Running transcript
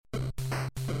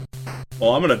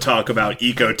Well, I'm going to talk about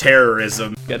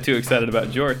eco-terrorism. Got too excited about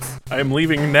jorts. I am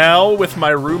leaving now with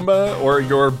my Roomba or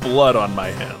your blood on my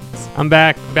hands. I'm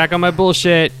back on my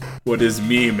bullshit. What is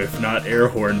meme if not air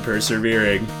horn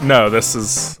persevering? No, this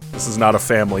is not a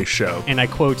family show. And I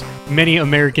quote, many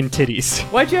American titties.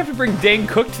 Why'd you have to bring Dane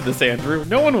Cook to this, Andrew?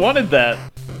 No one wanted that.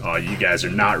 Oh, you guys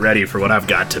are not ready for what I've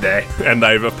got today. And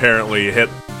I've apparently hit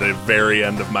the very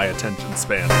end of my attention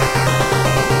span.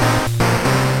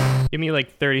 Give me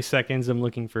like 30 seconds. I'm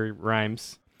looking for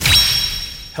rhymes.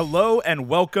 Hello and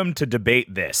welcome to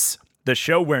Debate This, the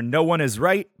show where no one is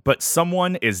right, but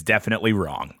someone is definitely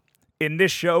wrong. In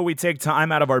this show, we take time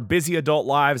out of our busy adult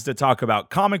lives to talk about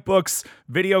comic books,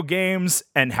 video games,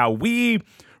 and how we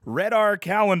read our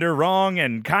calendar wrong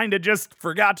and kind of just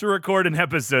forgot to record an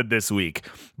episode this week.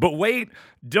 But wait,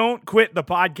 don't quit the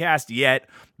podcast yet,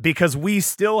 because we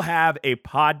still have a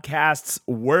podcast's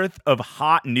worth of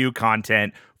hot new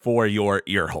content for your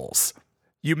earholes.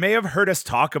 You may have heard us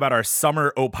talk about our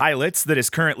Summer O-Pilots that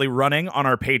is currently running on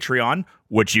our Patreon,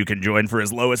 which you can join for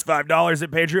as low as $5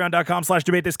 at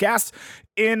patreon.com/debatethiscast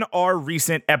in our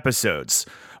recent episodes.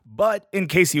 But in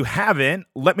case you haven't,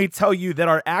 let me tell you that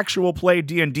our actual play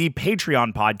D&D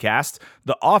Patreon podcast,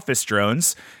 The Office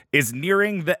Drones, is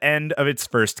nearing the end of its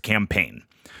first campaign.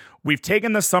 We've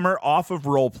taken the summer off of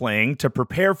role-playing to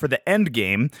prepare for the end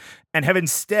game and have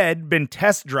instead been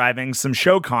test driving some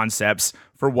show concepts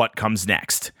for what comes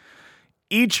next.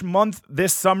 Each month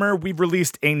this summer, we've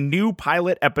released a new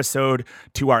pilot episode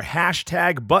to our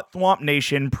hashtag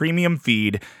ButtThwompNation premium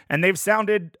feed, and they've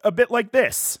sounded a bit like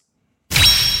this.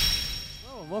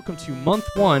 Hello, and welcome to month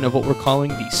one of what we're calling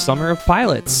the Summer of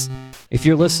Pilots. If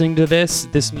you're listening to this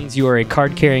means you are a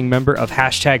card-carrying member of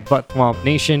hashtag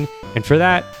ButtThwompNation, and for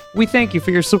that, we thank you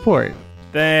for your support.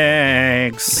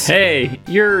 Thanks. Hey,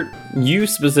 you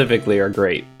specifically are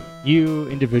great. You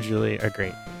individually are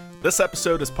great. This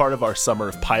episode is part of our Summer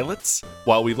of Pilots,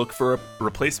 while we look for a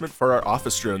replacement for our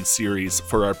Office Drone series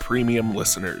for our premium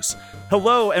listeners.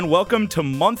 Hello and welcome to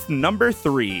month number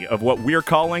 3 of what we're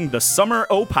calling the Summer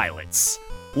O-Pilots.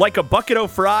 Like a bucket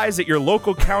of fries at your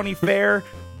local county fair,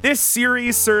 this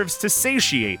series serves to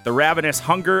satiate the ravenous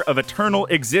hunger of eternal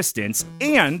existence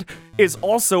and is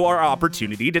also our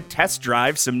opportunity to test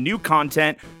drive some new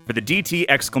content for the DT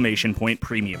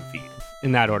premium feed.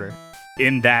 In that order.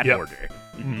 In that Yep. order.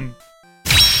 Mm-hmm.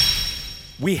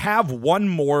 We have one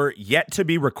more yet to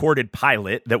be recorded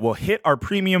pilot that will hit our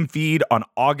premium feed on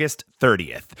August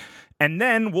 30th. And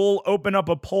then we'll open up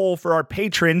a poll for our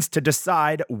patrons to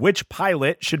decide which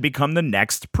pilot should become the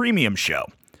next premium show.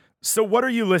 So what are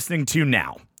you listening to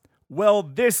now? Well,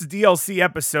 this DLC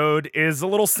episode is a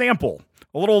little sample,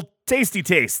 a little tasty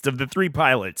taste of the 3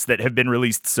 pilots that have been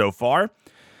released so far.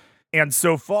 And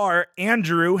so far,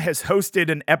 Andrew has hosted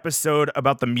an episode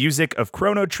about the music of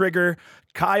Chrono Trigger,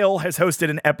 Kyle has hosted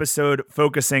an episode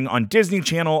focusing on Disney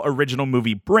Channel original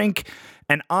movie Brink,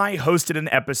 and I hosted an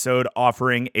episode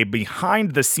offering a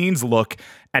behind-the-scenes look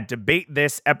at Debate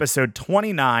This episode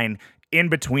 29, In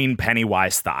Between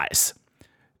Pennywise Thighs.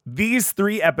 These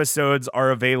 3 episodes are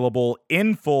available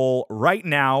in full right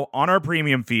now on our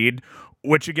premium feed,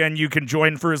 which again, you can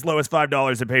join for as low as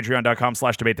 $5 at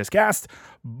patreon.com/debatethiscast.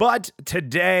 But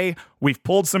today, we've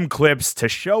pulled some clips to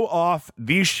show off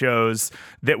these shows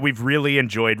that we've really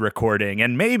enjoyed recording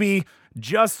and maybe,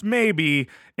 just maybe,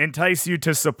 entice you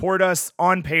to support us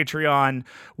on Patreon,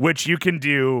 which you can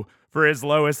do for as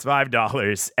low as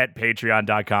 $5 at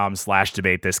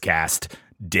patreon.com/debatethiscast.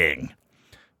 Ding.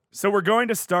 So we're going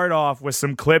to start off with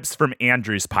some clips from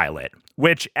Andrew's pilot,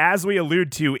 which, as we allude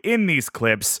to in these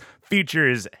clips,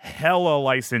 features hella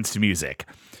licensed music.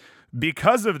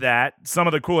 Because of that, some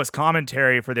of the coolest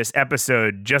commentary for this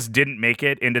episode just didn't make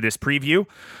it into this preview,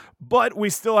 but we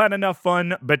still had enough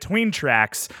fun between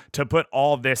tracks to put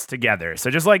all this together. So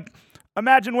just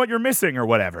imagine what you're missing or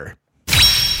whatever.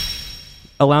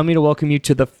 Allow me to welcome you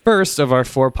to the first of our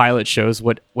 4 pilot shows,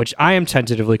 which I am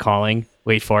tentatively calling,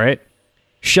 wait for it,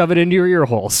 Shove It Into Your Ear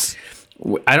Holes.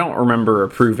 I don't remember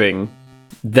approving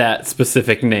that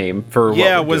specific name for what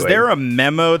Yeah, we're was doing. there a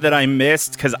memo that I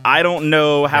missed? Because I don't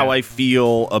know how I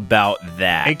feel about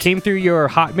that. It came through your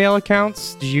Hotmail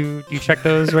accounts. Do you check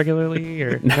those regularly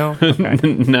or no? Okay.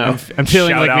 No. I'm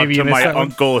feeling Shout like out maybe to you missed my that one.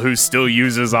 uncle who still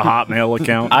uses a Hotmail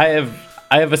account. I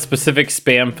have a specific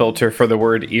spam filter for the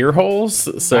word ear holes,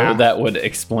 so that would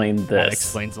explain this. That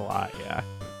explains a lot, yeah.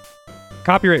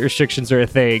 Copyright restrictions are a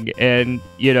thing, and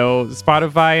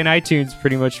Spotify and iTunes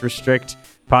pretty much restrict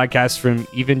podcasts from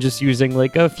even just using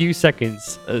a few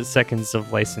seconds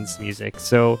of licensed music.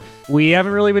 So we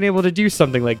haven't really been able to do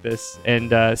something like this,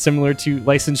 and similar to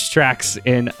licensed tracks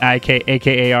in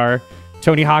AKAR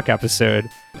Tony Hawk episode,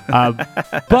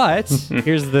 But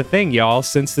here's the thing, y'all.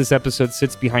 Since this episode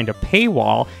sits behind a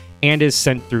paywall and is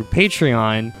sent through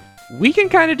Patreon, we can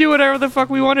kind of do whatever the fuck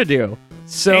we want to do.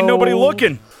 So Ain't nobody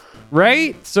looking.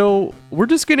 right? So we're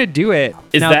just gonna do it.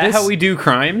 Is Now, that this- how we do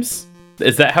crimes?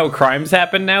 Is that how crimes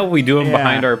happen now? We do them Yeah.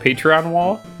 behind our Patreon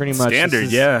wall? pretty much Standard, this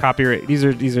is yeah. Copyright. These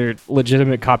are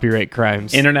legitimate copyright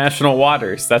crimes. International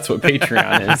waters. That's what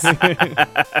Patreon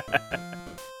is.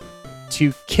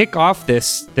 To kick off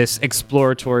this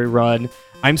exploratory run,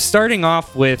 I'm starting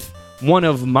off with one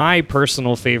of my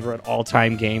personal favorite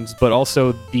all-time games, but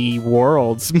also the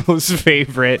world's most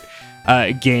favorite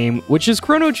game, which is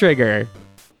Chrono Trigger.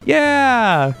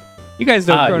 Yeah, you guys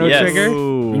know Chrono yes. Trigger.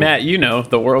 Ooh. Matt, you know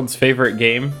the world's favorite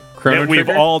game, Chrono That we've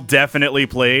Trigger. all definitely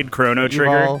played Chrono You've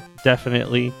Trigger. all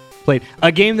definitely played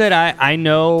a game that I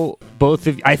know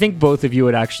I think both of you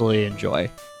would actually enjoy.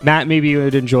 Matt, maybe you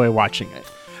would enjoy watching it.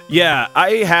 Yeah,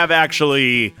 I have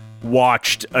actually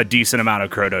watched a decent amount of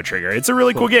Chrono Trigger. It's a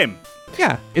really cool game.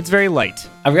 Yeah, it's very light.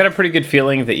 I've got a pretty good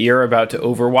feeling that you're about to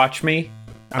Overwatch me.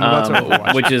 I'm about to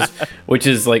Overwatch. which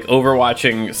is like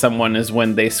overwatching someone is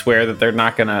when they swear that they're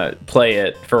not gonna play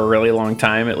it for a really long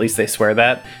time. At least they swear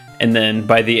that, and then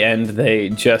by the end they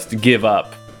just give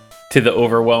up to the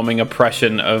overwhelming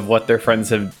oppression of what their friends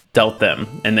have dealt them,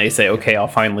 and they say, "Okay, I'll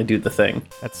finally do the thing."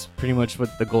 That's pretty much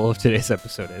what the goal of today's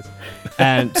episode is.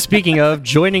 And speaking of,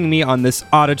 joining me on this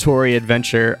auditory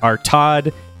adventure are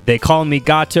Todd. They call me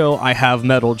Gato. I have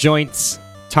metal joints.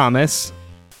 Thomas.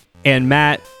 And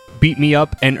Matt beat me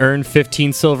up and earned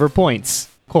 15 silver points.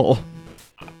 Cool.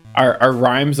 Are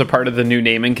rhymes a part of the new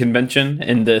naming convention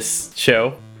in this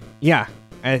show? Yeah.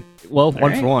 One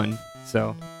right. for one.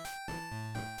 So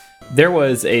There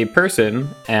was a person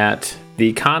at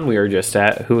the con we were just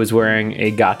at who was wearing a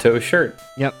Gato shirt.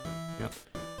 yep,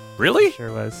 Really?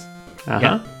 sure was. Uh-huh.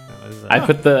 Yeah. That was,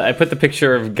 I put the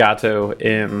picture of Gato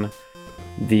in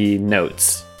the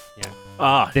notes.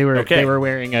 Ah, They were okay.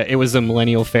 wearing it was a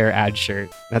Millennial Fair ad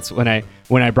shirt. That's when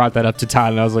I brought that up to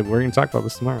Todd, and I was like, we're gonna talk about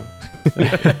this tomorrow.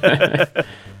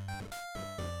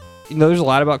 There's a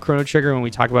lot about Chrono Trigger when we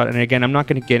talk about it, and again,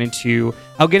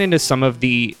 I'll get into some of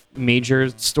the major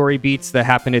story beats that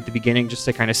happened at the beginning just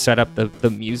to kind of set up the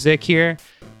music here,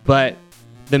 but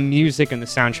the music and the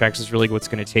soundtracks is really what's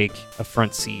going to take a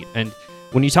front seat. And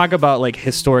when you talk about like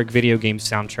historic video game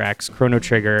soundtracks, Chrono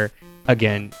Trigger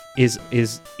again is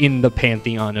in the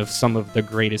pantheon of some of the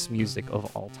greatest music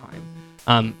of all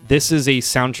time. This is a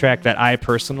soundtrack that I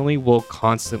personally will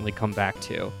constantly come back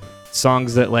to.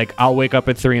 Songs that like I'll wake up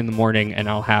at 3 a.m. and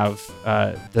I'll have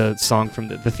the song from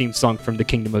the theme song from the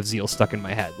Kingdom of Zeal stuck in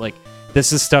my head. Like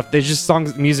this is stuff. There's just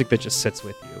music that just sits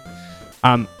with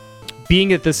you. Being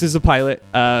that this is a pilot,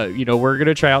 we're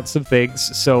gonna try out some things.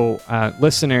 So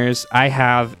listeners, I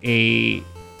have a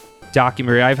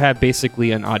documentary. I've had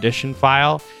basically an audition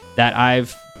file that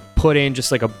I've put in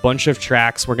just like a bunch of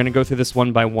tracks. We're gonna go through this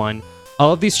one by one.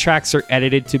 All of these tracks are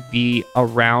edited to be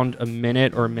around a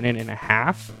minute or a minute and a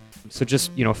half. So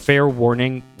just, fair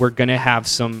warning, we're going to have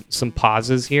some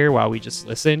pauses here while we just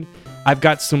listen. I've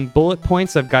got some bullet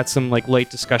points. I've got some like light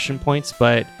discussion points,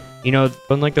 but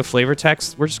unlike the flavor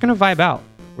text, we're just going to vibe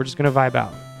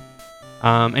out.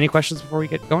 Any questions before we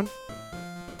get going?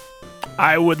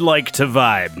 I would like to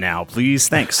vibe now, please.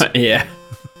 Thanks. Yeah.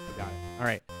 Got it. All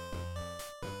right.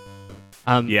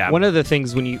 Yeah. One of the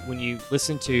things when you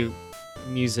listen to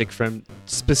music from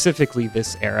specifically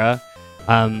this era,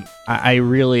 I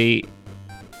really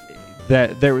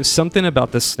that there was something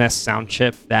about the SNES sound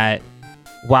chip that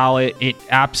while it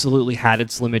absolutely had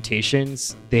its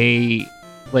limitations, they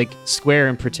like Square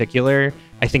in particular.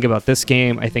 I think about this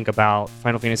game. I think about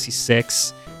Final Fantasy VI.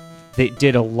 They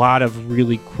did a lot of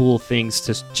really cool things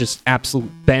to just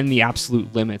bend the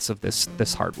absolute limits of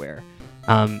this hardware.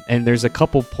 And there's a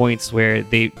couple points where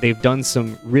they've done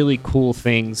some really cool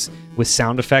things with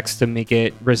sound effects to make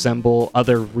it resemble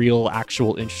other real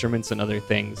actual instruments and other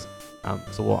things.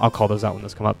 So I'll call those out when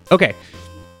those come up. Okay.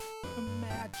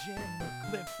 Imagine a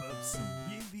clip of some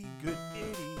really good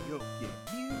video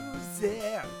game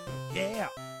music. Yeah.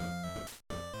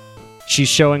 She's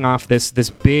showing off this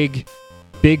big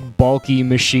bulky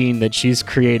machine that she's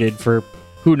created for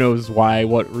who knows why,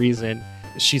 what reason.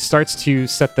 She starts to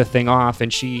set the thing off,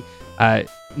 and she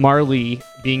Marley,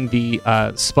 being the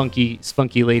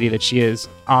spunky lady that she is,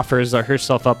 offers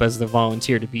herself up as the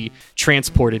volunteer to be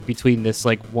transported between this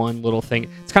like one little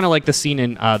thing. It's kind of like the scene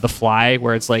in The Fly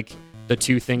where it's like the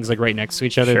two things like right next to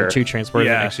each other, Sure. the two transporters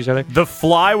right next to each other. The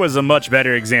Fly was a much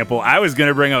better example. I was going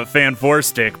to bring up Fan 4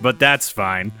 Stick, but that's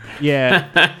fine.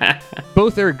 Yeah.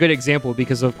 Both are a good example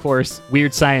because, of course,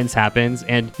 weird science happens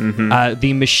and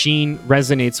the machine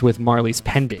resonates with Marley's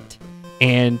pendant.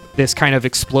 and this kind of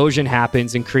explosion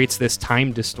happens and creates this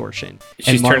time distortion.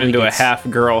 She's And Marley turned into gets- a half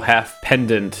girl, half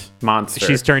pendant monster.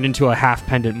 She's turned into a half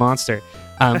pendant monster.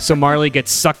 So Marley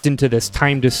gets sucked into this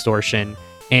time distortion,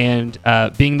 and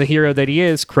being the hero that he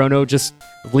is, Chrono just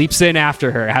leaps in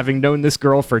after her, having known this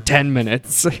girl for 10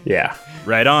 minutes. yeah.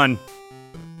 Right on.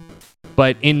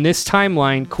 But in this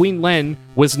timeline, Queen Len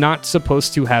was not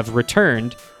supposed to have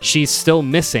returned. She's still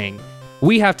missing.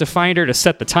 We have to find her to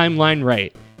set the timeline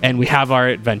right, and we have our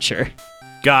adventure.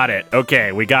 Got it.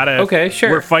 Okay, we gotta. Okay,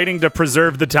 sure. We're fighting to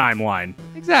preserve the timeline.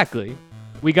 Exactly.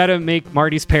 We got to make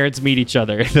Marty's parents meet each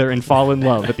other and fall in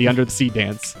love at the Under the Sea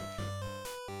dance.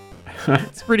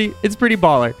 It's pretty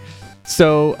baller.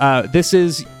 So this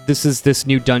is this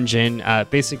new dungeon.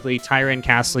 Basically, Tyran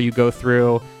Castle. You go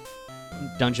through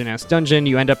dungeon.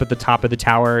 You end up at the top of the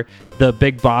tower. The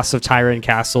big boss of Tyran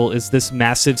Castle is this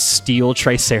massive steel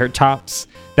Triceratops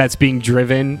that's being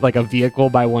driven like a vehicle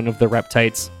by one of the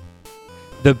reptites.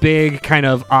 The big kind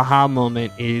of aha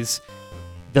moment is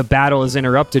the battle is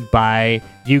interrupted by,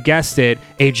 you guessed it,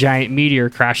 a giant meteor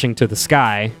crashing to the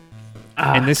sky.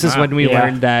 And this is when we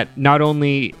learned that not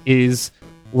only is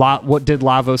what did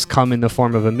Lavos come in the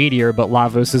form of a meteor, but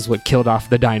Lavos is what killed off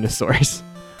the dinosaurs.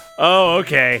 Oh,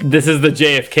 okay. This is the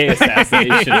JFK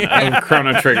assassination of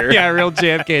Chrono Trigger. Yeah, a real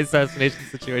JFK assassination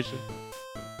situation.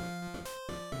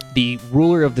 The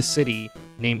ruler of the city,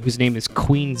 whose name is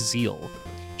Queen Zeal,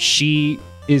 she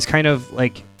is kind of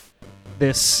like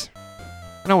this,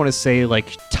 I don't want to say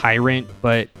like tyrant,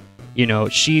 but you know,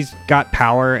 she's got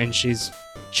power and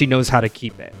she knows how to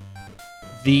keep it.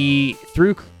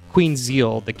 Through Queen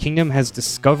Zeal, the kingdom has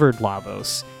discovered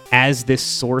Lavos as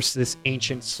this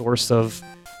ancient source of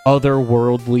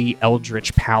otherworldly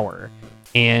eldritch power,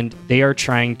 and they are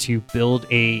trying to build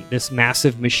this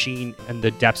massive machine in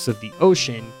the depths of the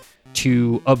ocean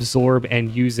to absorb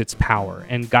and use its power.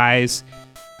 And guys,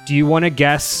 do you want to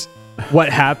guess what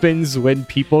happens when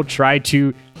people try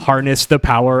to harness the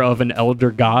power of an elder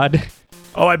god?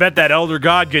 Oh, I bet that elder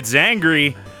god gets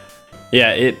angry.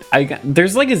 Yeah,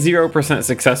 there's like a 0%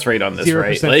 success rate on this, 0%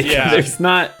 right? Like, yeah. there's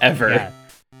not ever. Yeah.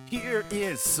 Here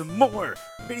is some more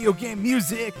video game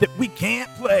music that we can't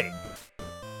play.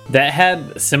 That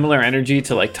had similar energy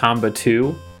to like Tomba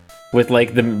 2, with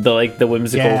like the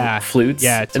whimsical flutes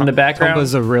in the background.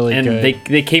 Tomba's a really and good.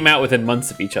 they came out within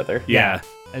months of each other. Yeah.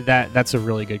 That's a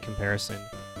really good comparison.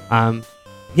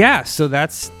 So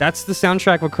that's the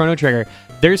soundtrack of Chrono Trigger.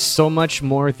 There's so much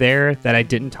more there that I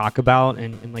didn't talk about,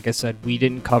 and like I said, we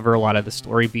didn't cover a lot of the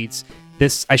story beats.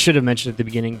 This I should have mentioned at the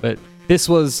beginning, but this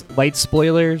was light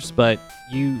spoilers. But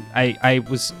I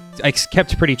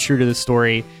kept pretty true to the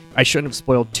story. I shouldn't have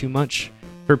spoiled too much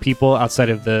for people outside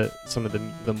of some of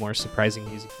the more surprising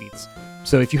music beats.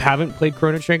 So if you haven't played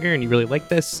Chrono Trigger and you really like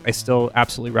this, I still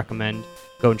absolutely recommend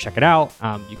go and check it out.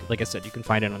 Like I said, you can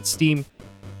find it on Steam.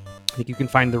 I think you can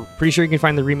pretty sure you can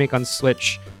find the remake on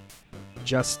Switch,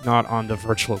 just not on the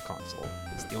Virtual Console.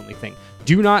 Is the only thing.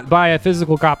 Do not buy a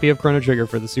physical copy of Chrono Trigger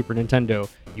for the Super Nintendo.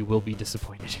 You will be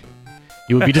disappointed.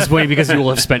 You will be disappointed because you will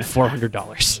have spent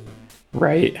 $400.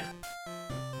 Right.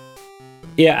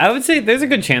 Yeah, I would say there's a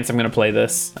good chance I'm going to play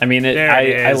this. I mean,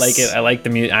 I like it. I like the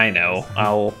music. I know.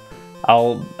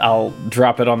 I'll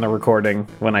drop it on the recording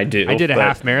when I do. I did a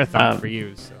half marathon for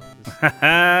you, so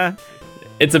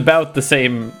it's about the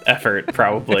same effort,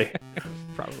 probably.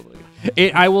 Probably.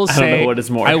 I will say. I don't know what is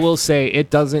more. I will say it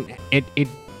doesn't.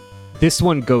 This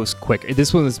one goes quicker.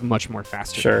 This one is much more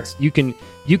faster. Sure.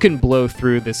 You can blow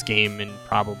through this game in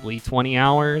probably 20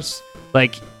 hours.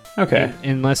 Like, okay.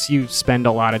 Unless you spend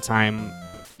a lot of time.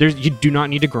 You do not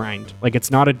need to grind. Like, it's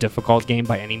not a difficult game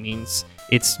by any means.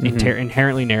 It's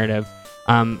inherently narrative.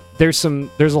 There's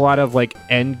a lot of like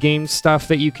end game stuff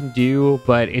that you can do,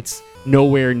 but it's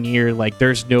nowhere near like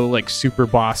there's no like super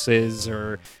bosses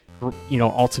or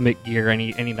ultimate gear,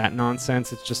 any of that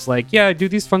nonsense. It's just like, yeah, do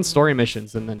these fun story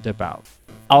missions and then dip out.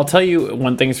 I'll tell you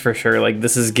one thing's for sure. Like,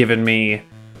 this has given me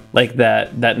like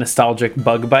that nostalgic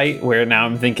bug bite where now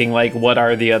I'm thinking like, what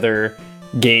are the other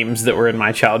games that were in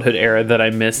my childhood era that I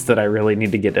missed that I really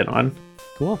need to get in on?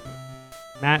 Cool.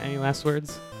 Matt, any last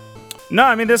words? No,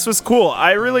 I mean, this was cool.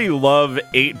 I really love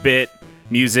 8-bit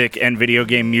music and video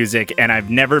game music, and I've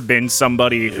never been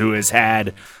somebody who has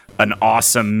had an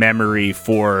awesome memory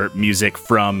for music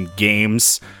from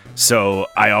games. So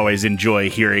I always enjoy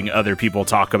hearing other people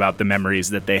talk about the memories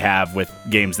that they have with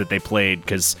games that they played,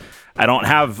 because I don't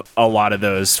have a lot of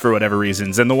those for whatever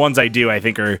reasons. And the ones I do, I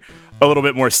think, are a little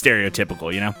bit more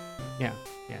stereotypical, you know? Yeah,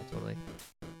 totally.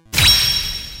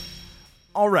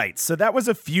 All right, so that was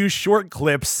a few short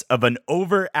clips of an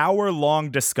over-hour-long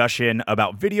discussion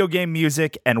about video game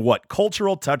music and what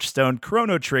cultural touchstone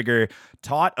Chrono Trigger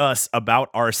taught us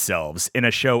about ourselves in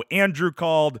a show Andrew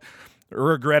called,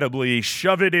 regrettably,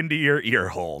 Shove It Into Your Ear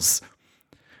Holes.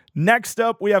 Next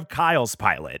up, we have Kyle's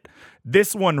pilot.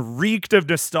 This one reeked of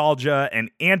nostalgia and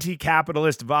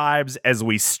anti-capitalist vibes as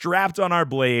we strapped on our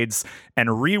blades and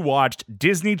rewatched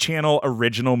Disney Channel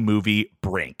original movie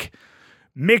Brink.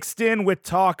 Mixed in with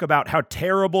talk about how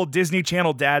terrible Disney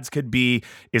Channel dads could be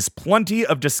is plenty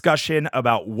of discussion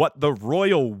about what the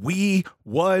royal we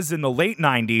was in the late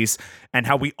 90s and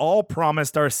how we all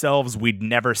promised ourselves we'd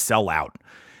never sell out.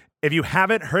 If you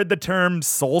haven't heard the term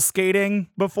soul skating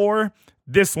before,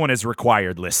 this one is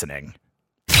required listening.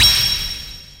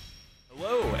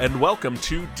 Hello, and welcome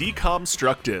to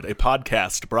Decomstructed, a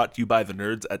podcast brought to you by the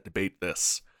nerds at Debate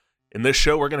This. In this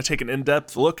show, we're going to take an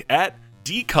in-depth look at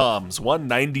DCOMs, one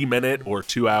 90-minute or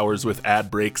 2 hours with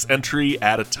ad breaks entry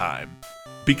at a time.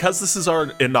 Because this is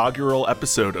our inaugural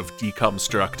episode of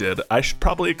Decomstructed, I should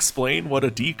probably explain what a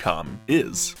DCOM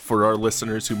is for our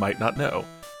listeners who might not know.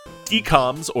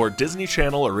 DCOMs, or Disney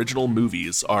Channel Original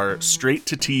Movies, are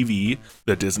straight-to-TV,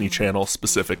 the Disney Channel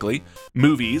specifically,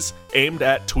 movies aimed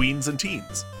at tweens and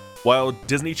teens. While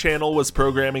Disney Channel was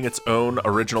programming its own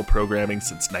original programming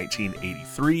since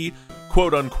 1983,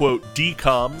 quote-unquote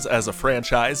DCOMs as a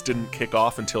franchise didn't kick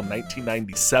off until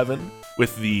 1997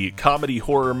 with the comedy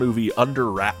horror movie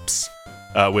Under Wraps,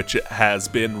 which has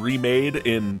been remade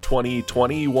in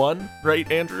 2021, right,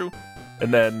 Andrew?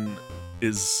 And then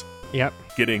is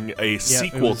getting a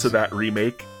sequel to that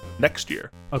remake next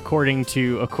year. According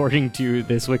to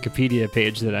this Wikipedia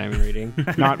page that I'm reading,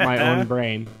 not my own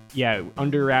brain. Yeah,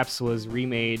 Under Wraps was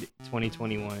remade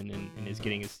 2021 and is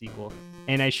getting a sequel.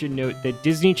 And I should note that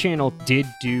Disney Channel did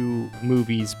do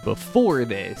movies before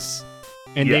this,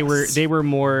 and Yes. they were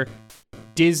more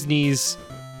Disney's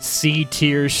C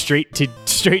tier straight to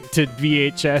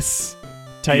VHS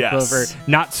type of, or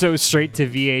not so straight to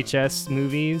VHS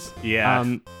movies. Yeah.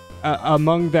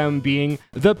 Among them being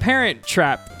The Parent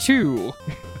Trap 2.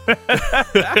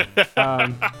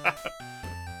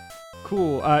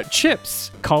 Cool.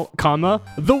 Chips, comma,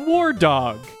 The War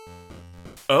Dog.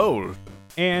 Oh.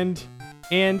 And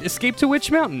Escape to Witch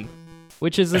Mountain,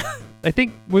 which is, I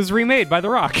think, was remade by The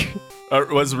Rock.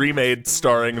 Was remade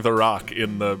starring The Rock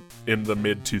in the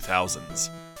mid-2000s.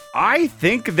 I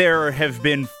think there have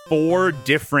been 4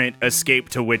 different Escape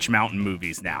to Witch Mountain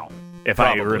movies now, if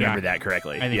Probably. I remember that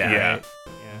correctly. I think yeah. you're right.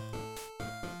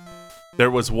 There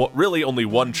was really only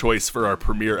one choice for our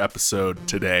premiere episode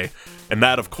today, and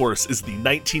that, of course, is the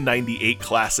 1998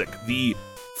 classic, the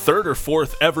 3rd or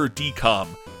 4th ever DCOM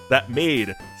that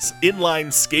made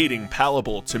inline skating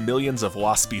palatable to millions of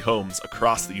waspy homes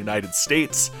across the United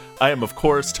States. I am, of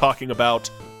course, talking about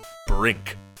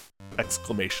Brink!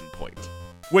 Exclamation point.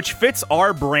 Which fits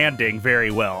our branding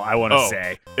very well, I want to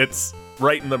say. It's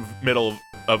right in the middle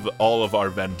of all of our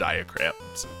Venn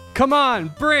diagrams. Come on,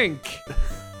 Brink!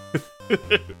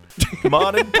 Come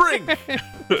on and Brink!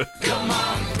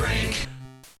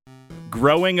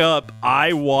 Growing up,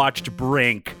 I watched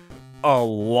Brink a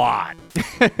lot.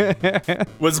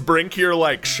 Was Brink your,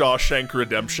 like, Shawshank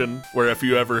Redemption, where if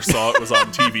you ever saw it was on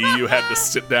TV, you had to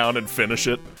sit down and finish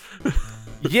it?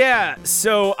 Yeah,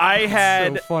 so I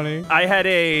had So funny. I had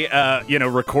a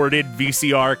recorded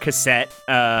VCR cassette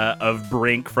of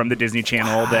Brink from the Disney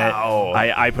Channel that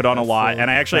I put on a lot,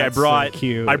 and I brought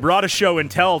cute. I brought a show and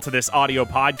tell to this audio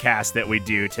podcast that we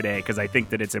do today because I think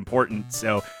that it's important.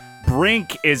 So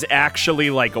Brink is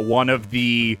actually like one of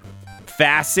the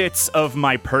facets of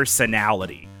my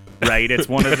personality. Right, it's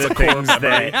one of the things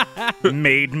that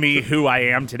made me who I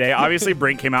am today. Obviously,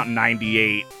 Brink came out in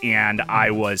 '98, and I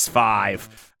was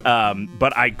 5.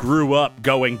 But I grew up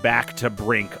going back to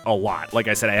Brink a lot. Like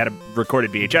I said, I had a recorded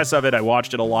VHS of it. I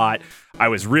watched it a lot. I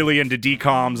was really into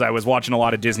DCOMs. I was watching a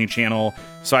lot of Disney Channel.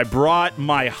 So I brought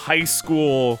my high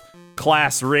school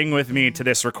class ring with me to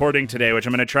this recording today, which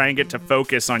I'm going to try and get to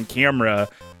focus on camera.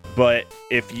 But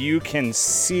if you can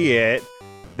see it,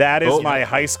 that is my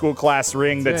high school class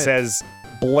ring that says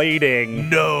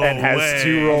blading and has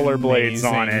 2 roller blades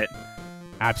on it.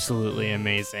 Absolutely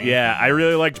amazing. Yeah, I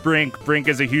really liked Brink. Brink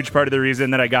is a huge part of the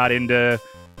reason that I got into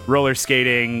roller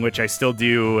skating, which I still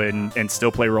do, and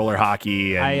still play roller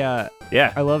hockey. And,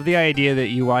 I love the idea that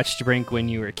you watched Brink when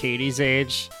you were Katie's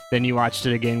age, then you watched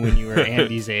it again when you were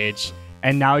Andy's age,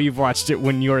 and now you've watched it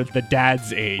when you're the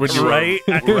dad's age. When you Right?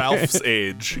 were Ralph's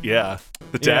age, yeah.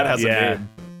 The dad has a name.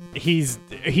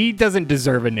 he doesn't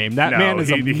deserve a name. That man is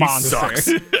a he monster. sucks.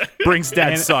 Brink's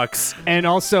dad And- sucks. And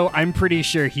also, I'm pretty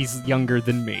sure he's younger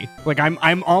than me. Like,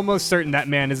 I'm almost certain that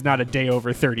man is not a day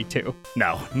over 32.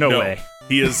 No No, way.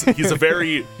 he's a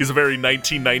very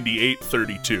 1998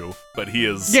 32, but he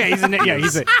is Yeah,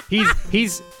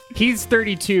 he's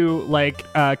 32. Like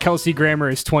Kelsey Grammer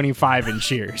is 25 in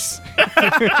Cheers,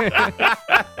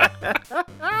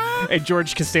 and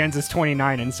George Costanza's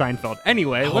 29 in Seinfeld.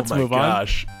 Anyway, let's oh my move on.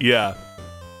 gosh. Yeah.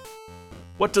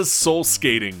 What does soul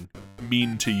skating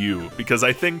mean to you? Because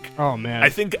I think Oh man,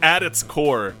 at its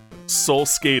core, soul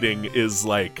skating is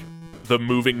like the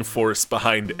moving force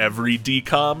behind every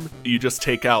decom. You just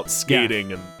take out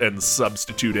skating and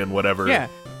substitute in whatever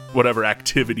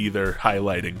activity they're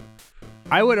highlighting.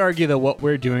 I would argue that what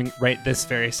we're doing right this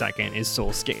very second is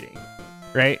soul skating.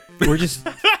 Right? We're just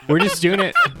doing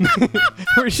it.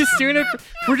 We're just doing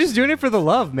it for the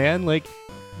love, man. Like,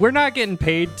 we're not getting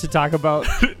paid to talk about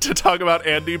To talk about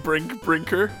Andy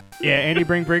Brinker. Andy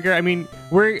Brinker. I mean,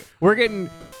 we're getting.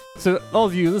 So all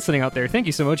of you listening out there, thank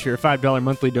you so much for your $5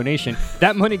 monthly donation.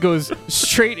 That money goes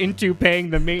straight into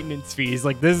paying the maintenance fees.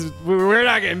 Like, we're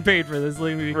not getting paid for this.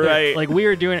 Right. Like, we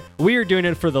are doing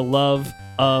it for the love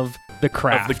of the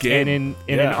craft Of the game. and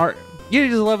in an art. Yeah,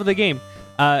 just the love of the game.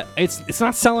 It's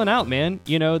not selling out, man.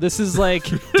 You know, this is like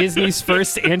Disney's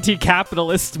first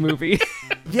anti-capitalist movie.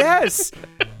 Yes.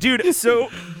 Dude, so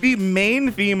the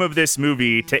main theme of this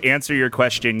movie, to answer your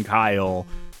question, Kyle,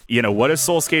 you know, what does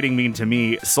soul skating mean to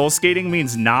me? Soul skating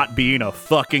means not being a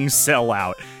fucking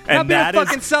sellout. And Not being a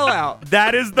fucking sellout.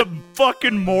 that is the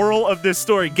fucking moral of this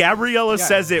story. Gabriella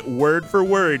says it word for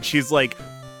word. She's like,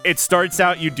 it starts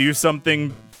out you do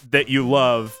something that you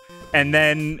love, and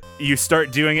then you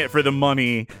start doing it for the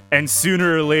money, and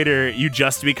sooner or later you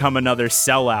just become another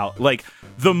sellout. Like,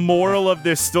 the moral of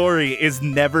this story is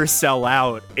never sell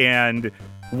out. And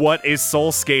what is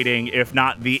soul skating if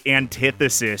not the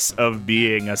antithesis of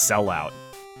being a sellout?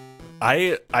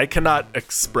 I cannot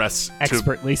express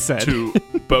Expertly said. to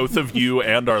both of you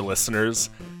and our listeners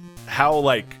how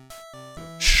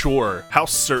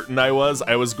certain I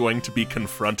was going to be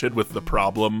confronted with the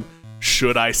problem,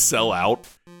 should I sell out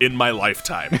in my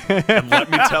lifetime? And let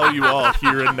me tell you all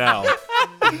here and now,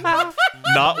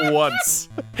 not once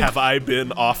have I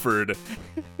been offered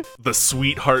the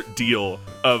sweetheart deal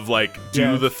of like,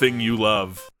 do the thing you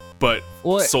love, but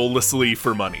What? soullessly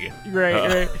for money.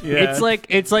 Right. Yeah.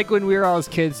 It's like when we were all as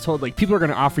kids told, like, people are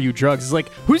gonna offer you drugs. It's like,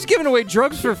 who's giving away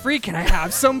drugs for free? Can I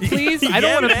have some, please? I don't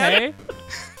Yeah, want to man.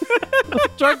 pay.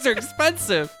 Drugs are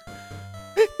expensive.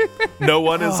 No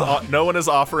one is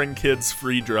offering kids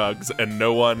free drugs, and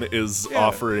no one is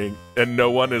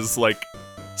like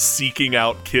seeking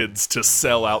out kids to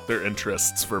sell out their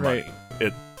interests for money.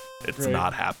 It's Right.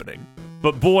 not happening.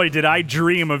 But boy, did I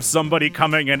dream of somebody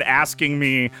coming and asking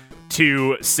me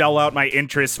to sell out my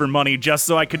interests for money just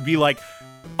so I could be like,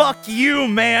 fuck you,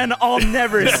 man, I'll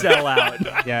never sell out.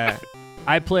 Yeah.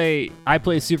 I play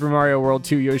Super Mario World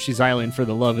 2 Yoshi's Island for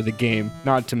the love of the game,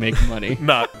 not to make money.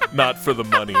 Not for the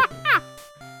money.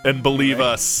 And believe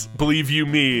you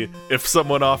me, if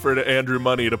someone offered Andrew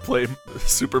money to play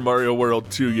Super Mario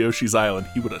World 2 Yoshi's Island,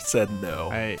 he would have said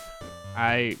no.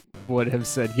 I would have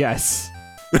said yes.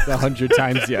 100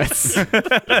 times yes.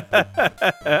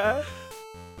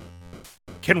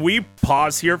 Can we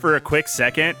pause here for a quick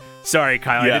second? Sorry,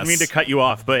 Kyle, I Yes. didn't mean to cut you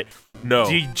off, but No.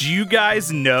 did you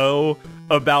guys know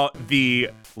about the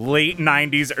late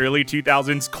 90s, early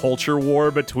 2000s culture war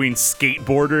between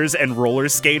skateboarders and roller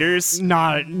skaters?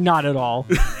 Not at all.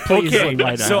 Please Okay,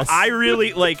 enlighten so us. I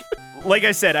really like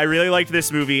I said, I really liked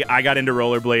this movie. I got into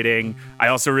rollerblading. I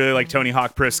also really like Tony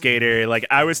Hawk Pro Skater. Like,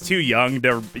 I was too young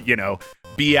to,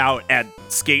 be out at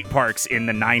skate parks in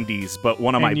the 90s, but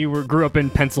one of and you grew up in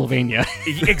Pennsylvania.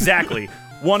 exactly.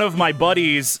 One of my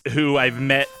buddies who I've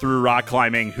met through rock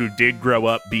climbing, who did grow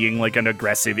up being like an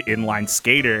aggressive inline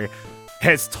skater,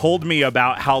 has told me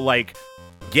about how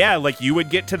you would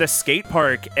get to the skate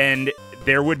park and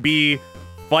there would be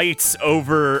fights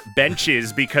over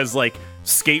benches because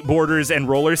skateboarders and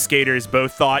roller skaters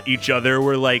both thought each other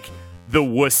were like the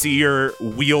wussier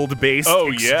wheeled-based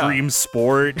extreme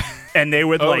sport, and they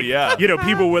would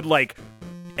people would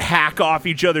hack off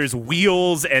each other's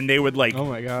wheels, and they would Oh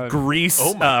my god. grease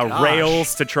Oh my gosh.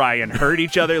 rails to try and hurt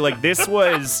each other.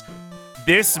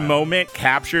 This moment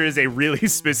captures a really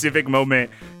specific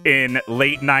moment in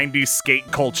late 90s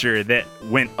skate culture that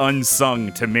went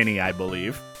unsung to many, I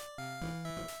believe.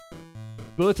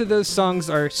 Both of those songs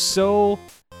are so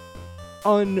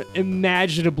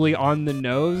unimaginably on the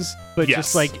nose, but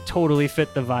Yes. just totally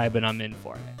fit the vibe, and I'm in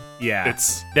for it. Yeah.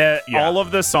 It's All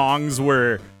of the songs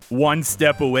were one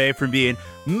step away from being,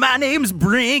 my name's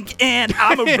Brink and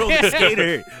I'm a roller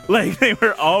skater. Like, they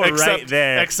were all right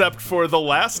there. Except for the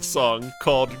last song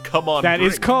called Come On That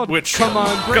Brink. is called which, Come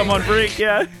On Brink. Come on, Brink,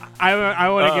 yeah. I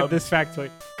want to give this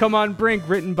factoid. Come On Brink,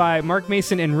 written by Mark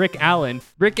Mason and Rick Allen.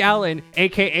 Rick Allen,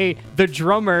 a.k.a. the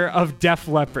drummer of Def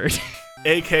Leppard.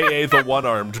 A.K.A. the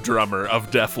one-armed drummer of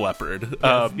Def Leppard.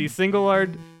 The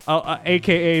single-armed,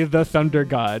 a.k.a. the Thunder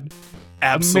God.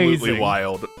 Absolutely Amazing.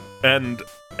 wild. And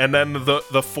then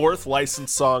the fourth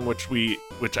licensed song, which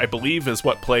I believe is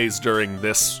what plays during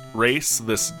this race,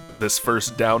 this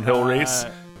first downhill race.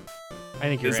 I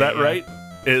think you're Is right. that right?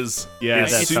 Is that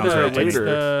Sooner sounds or right.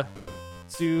 Later?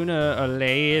 Sooner or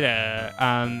later.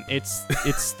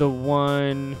 It's the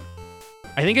one.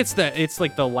 I think it's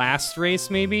like the last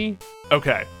race, maybe.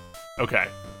 Okay.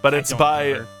 But it's don't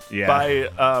by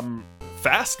remember.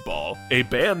 Fastball, a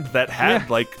band that had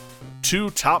like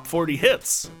 2 top 40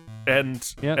 hits, and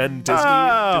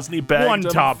Disney bagged one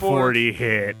them top for- 40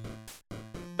 hit.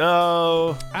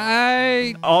 Oh,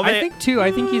 I think 2.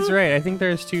 I think he's right. I think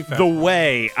there's 2. The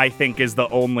Way, I think, is the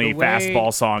only The Way-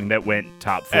 Fastball song that went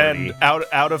top 40. and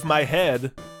out of my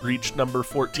head reached number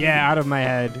 14. Yeah, out of my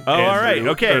head. Oh, all Andrew, right,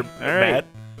 okay, or all right. Matt.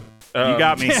 You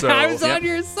got me. So, I was on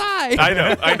your side. I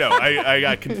know.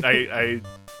 I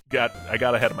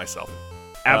got ahead of myself.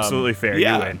 Absolutely fair.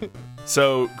 yeah. You win.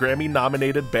 So,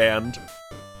 Grammy-nominated band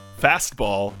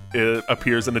Fastball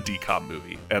appears in a DCOM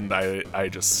movie, and I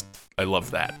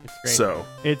love that. great. So,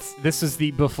 This is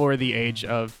before the age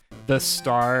of the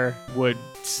star would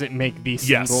make the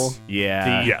single.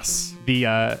 Yeah. yes,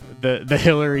 The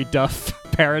Hillary Duff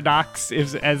paradox,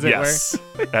 as it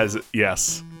were.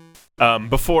 yes.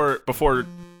 Before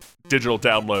digital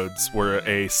downloads were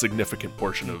a significant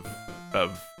portion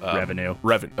of Revenue.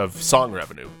 of song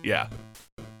revenue. Yeah.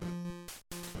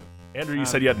 Andrew, you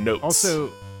said you had notes. Also,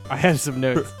 I have some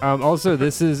notes. Also,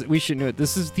 we should note,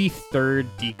 this is the 3rd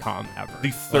DCOM ever.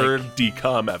 the third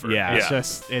DCOM ever. Yeah.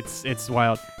 It's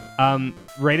wild.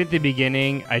 Right at the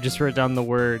beginning, I just wrote down the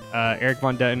word. Eric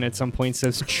Von Detten at some point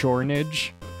says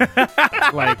chornage,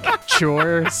 like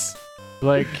chores,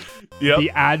 like Yep. the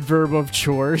adverb of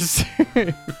chores.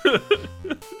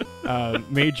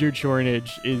 Major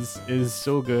chornage is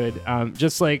so good.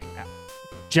 Just like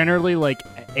generally like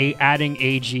adding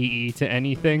AGE to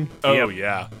anything. Oh Yep.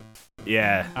 yeah.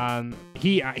 Yeah.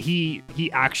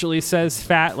 He actually says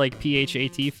fat, like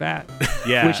PHAT fat.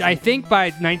 Yeah. Which I think by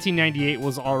 1998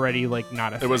 was already like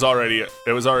not a thing. It was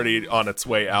already on its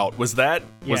way out. Was that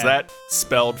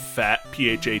spelled fat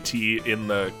PHAT in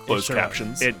the closed sure was.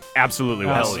 captions? It absolutely Oh,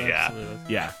 was. Hell yeah. absolutely.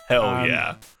 Yeah. Hell Um,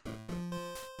 yeah.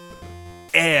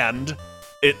 And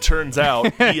it turns out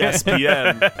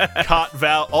ESPN caught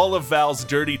all of Val's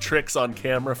dirty tricks on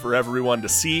camera for everyone to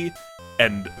see,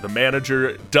 and the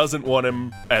manager doesn't want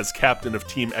him as captain of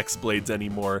Team X-Blades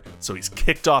anymore, so he's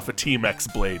kicked off of Team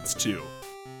X-Blades too.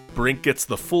 Brink gets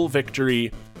the full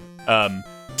victory.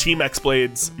 Team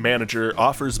X-Blades manager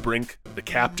offers Brink the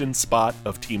captain spot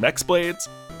of Team X-Blades,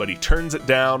 but he turns it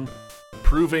down,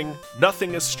 proving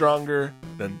nothing is stronger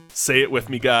than, say it with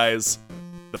me guys,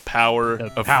 the power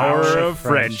of Power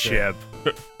friendship.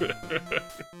 of friendship.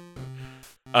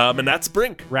 And that's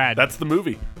Brink. Rad. That's the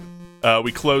movie.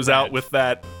 We close out with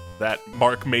that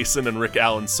Mark Mason and Rick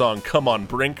Allen song, Come On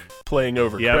Brink, playing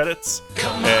over Yep. credits.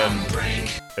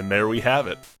 And there we have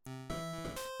it.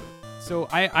 So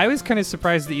I was kind of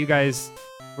surprised that you guys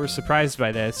were surprised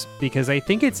by this, because I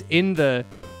think it's in the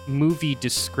movie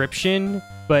description,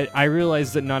 but I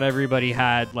realized that not everybody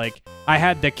had, like, I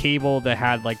had the cable that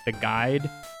had like the guide,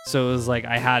 so it was like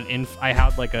I had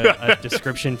like a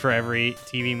description for every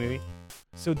TV movie.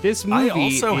 So this movie I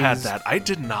also had is- that. I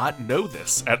did not know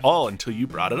this at all until you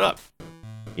brought it up.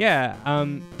 Yeah,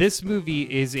 this movie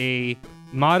is a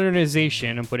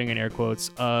modernization, I'm putting in air quotes,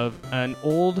 of an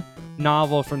old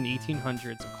novel from the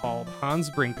 1800s called Hans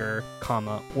Brinker,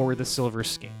 or The Silver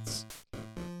Skates.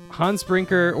 Hans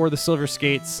Brinker or The Silver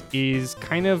Skates is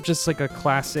kind of just like a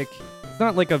classic. It's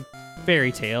not like a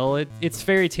fairy tale. It's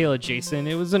fairy tale adjacent.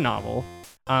 It was a novel.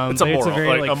 It's a but moral,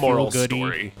 very, a moral feel-goody.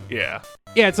 story. Yeah.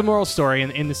 Yeah, it's a moral story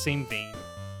in the same vein.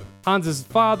 Hans's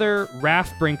father,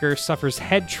 Ralph Brinker, suffers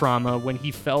head trauma when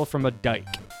he fell from a dike.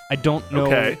 I don't know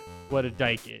Okay. what a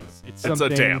dike is. It's It's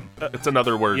something. a dam. It's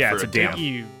another word Yeah, for it's a a dam.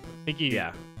 dam. Thank you.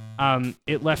 Yeah.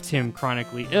 It left him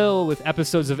chronically ill with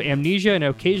episodes of amnesia and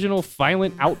occasional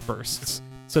violent outbursts.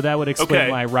 So that would explain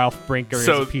Okay. why Ralph Brinker is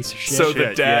a piece of shit. So the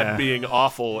Shit, dad yeah. being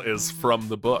awful is from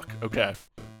the book. Okay.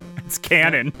 It's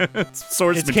canon. It's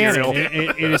source It's material. canon.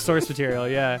 It is source material,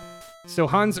 yeah. So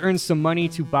Hans earns some money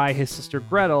to buy his sister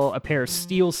Gretel a pair of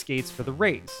steel skates for the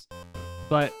race.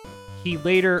 But he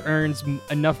later earns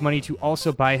enough money to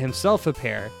also buy himself a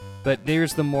pair. But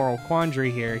there's the moral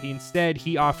quandary here.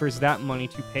 He offers that money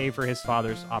to pay for his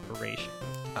father's operation.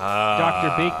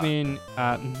 Dr. Bateman,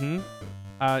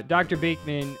 Dr.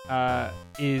 Bateman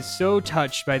is so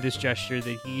touched by this gesture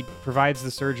that he provides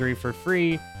the surgery for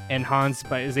free, and Hans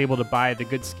is able to buy the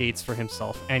good skates for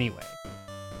himself anyway.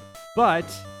 But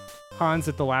Hans,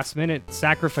 at the last minute,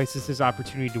 sacrifices his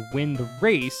opportunity to win the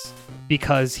race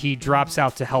because he drops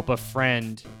out to help a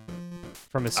friend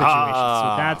from a situation.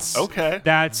 So that's okay.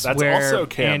 That's where also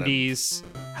canon. Andy's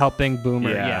helping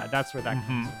Boomer. Yeah. Yeah, that's where that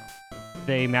comes from.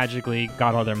 They magically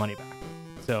got all their money back.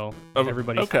 So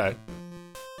everybody's okay.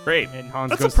 Great. and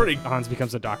Hans Hans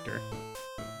becomes a doctor.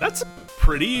 That's a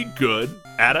pretty good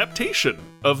adaptation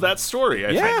of that story,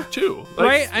 I think, too. Like,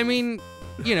 Right? I mean,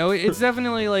 it's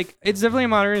definitely a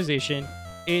modernization.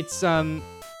 It's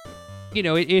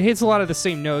it hits a lot of the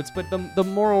same notes, but the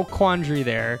moral quandary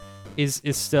there is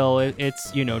still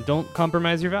it's don't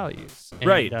compromise your values. And,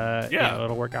 Right.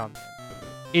 It'll work out.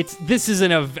 This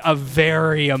isn't a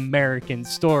very American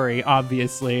story,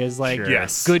 obviously. Is like Sure.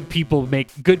 Yes. good people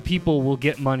will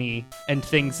get money and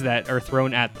things that are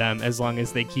thrown at them as long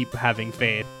as they keep having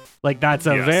faith. Like that's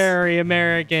a Yes. very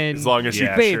American. As long as you,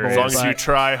 fable, as long as you but-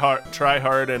 try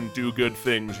hard and do good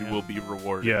things, you will be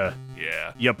rewarded. Yeah.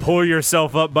 Yeah. You pull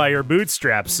yourself up by your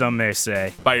bootstraps, some may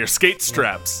say. By your skate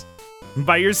straps.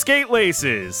 By your skate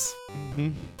laces.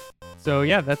 So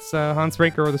yeah, that's Hans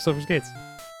Breaker or the Silver Skates.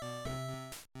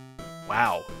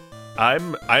 Wow.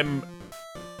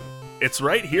 It's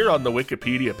right here on the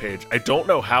Wikipedia page. I don't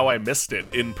know how I missed it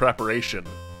in preparation,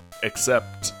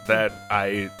 except that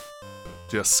I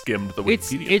just skimmed the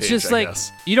Wikipedia page. It's just I like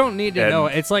guess. you don't need to And- know.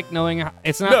 It's like knowing.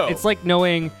 It's not. No. It's like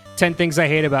knowing 10 Things I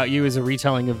Hate About You is a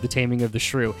retelling of The Taming of the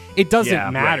Shrew. It doesn't Yeah,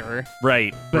 right. matter,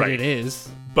 Right. but right. it is.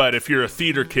 But if you're a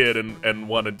theater kid and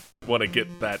want to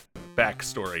get that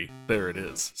backstory, there it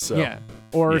is. So Yeah.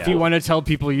 Or if Yeah. you want to tell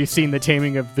people you've seen The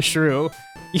Taming of the Shrew,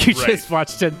 you Right. just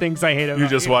watch 10 Things I Hate About You. you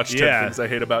just watched 10 Yeah. Things I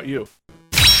Hate About You.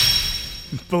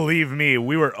 Believe me,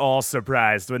 we were all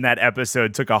surprised when that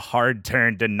episode took a hard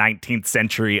turn to 19th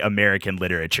century American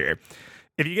literature.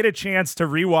 If you get a chance to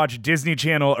rewatch Disney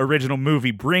Channel original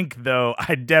movie Brink, though,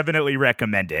 I definitely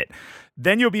recommend it.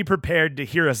 Then you'll be prepared to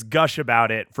hear us gush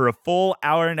about it for a full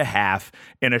hour and a half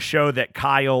in a show that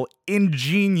Kyle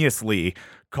ingeniously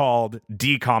called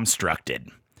Decomstructed.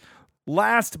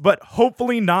 Last, but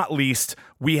hopefully not least,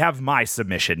 we have my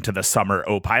submission to the Summer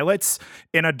O-Pilots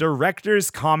in a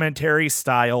director's commentary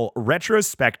style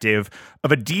retrospective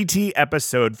of a DT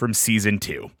episode from season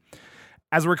 2.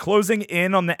 As we're closing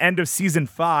in on the end of season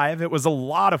 5, it was a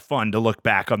lot of fun to look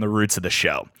back on the roots of the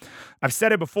show. I've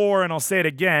said it before and I'll say it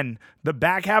again, the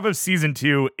back half of season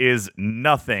 2 is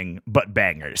nothing but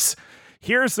bangers.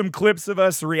 Here are some clips of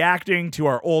us reacting to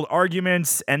our old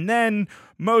arguments and then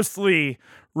mostly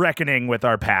reckoning with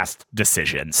our past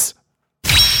decisions.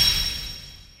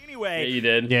 Anyway, Yeah, you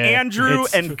did. Yeah, Andrew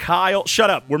it's- and Kyle, shut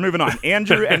up, we're moving on.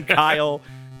 Andrew and Kyle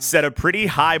set a pretty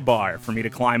high bar for me to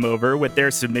climb over with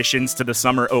their submissions to the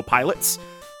Summer O-Pilots.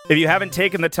 If you haven't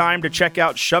taken the time to check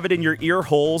out Shove It in Your Ear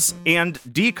Holes and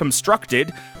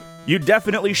Deconstructed, you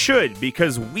definitely should,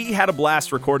 because we had a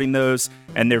blast recording those,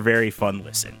 and they're very fun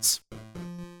listens.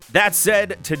 That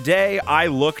said, today I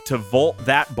look to vault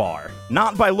that bar,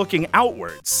 not by looking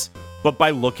outwards, but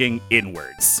by looking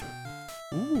inwards.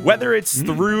 Whether it's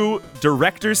through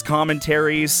director's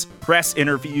commentaries, press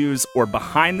interviews, or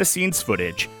behind-the-scenes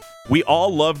footage, we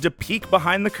all love to peek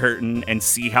behind the curtain and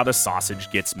see how the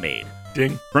sausage gets made.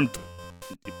 Ding. From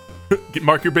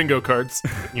Mark your bingo cards.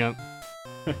 Yep.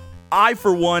 I,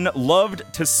 for one, loved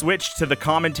to switch to the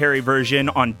commentary version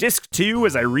on disc 2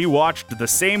 as I rewatched the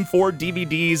same 4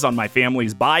 DVDs on my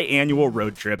family's biannual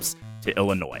road trips to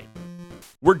Illinois.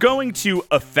 We're going to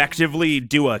effectively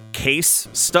do a case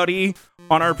study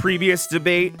on our previous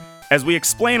debate as we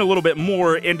explain a little bit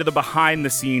more into the behind the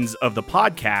scenes of the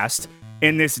podcast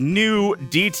in this new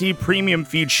DT Premium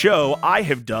Feed show I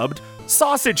have dubbed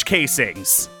Sausage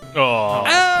Casings. Oh.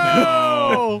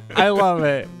 Oh, I love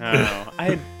it. No,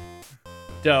 I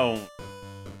don't.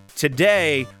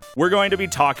 Today, we're going to be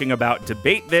talking about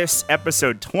Debate This,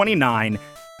 episode 29,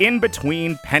 In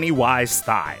Between Pennywise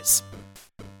Thighs.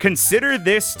 Consider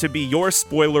this to be your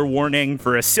spoiler warning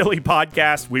for a silly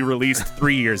podcast we released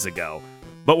 3 years ago,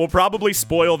 but we'll probably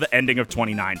spoil the ending of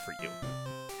 29 for you.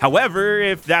 However,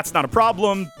 if that's not a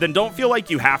problem, then don't feel like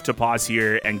you have to pause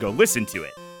here and go listen to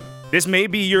it. This may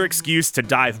be your excuse to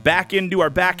dive back into our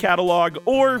back catalog,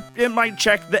 or it might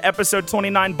check the episode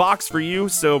 29 box for you,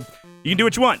 so you can do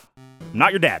what you want. I'm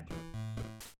not your dad.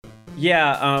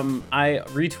 I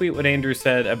retweet what Andrew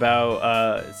said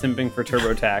about simping for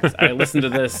TurboTax. I listened to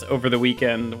this over the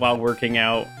weekend while working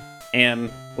out,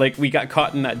 and like we got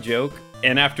caught in that joke.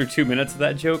 And after 2 minutes of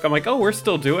that joke, I'm like, oh, we're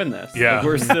still doing this. Yeah. Like,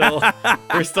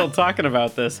 we're still talking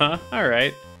about this, huh? All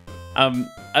right.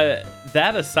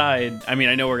 That aside, I mean,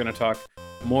 I know we're gonna talk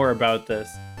more about this.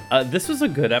 This was a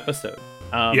good episode.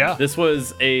 This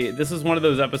was one of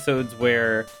those episodes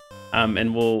where, and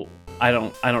I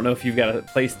don't know if you've got a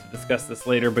place to discuss this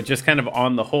later, but just kind of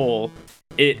on the whole,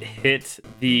 it hit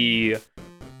the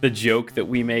joke that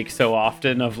we make so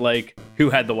often of like who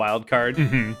had the wild card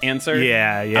answer.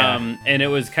 Yeah. And it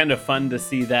was kind of fun to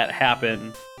see that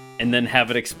happen and then have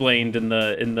it explained in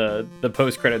the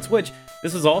post credits, which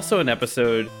this was also an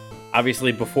episode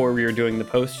obviously before we were doing the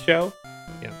post show.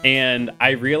 Yeah. And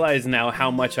I realize now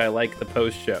how much I like the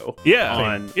post show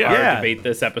on our Debate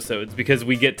This episodes, because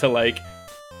we get to like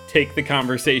take the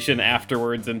conversation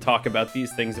afterwards and talk about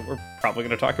these things that we're probably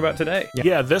going to talk about today.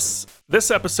 Yeah, this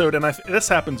episode, and this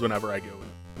happens whenever I go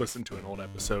and listen to an old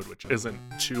episode, which isn't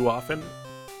too often.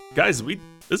 Guys,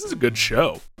 this is a good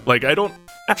show. Like, I don't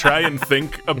try and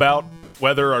think about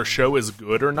whether our show is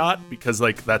good or not, because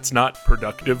like that's not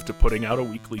productive to putting out a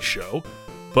weekly show.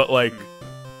 But like,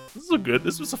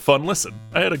 this was a fun listen.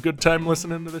 I had a good time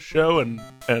listening to the show, and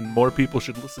more people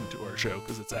should listen to our show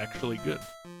because it's actually good.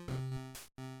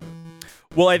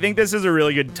 Well, I think this is a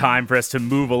really good time for us to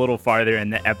move a little farther in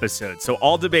the episode. So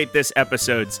I'll Debate This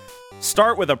episodes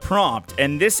start with a prompt,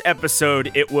 and this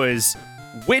episode it was,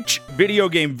 which video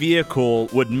game vehicle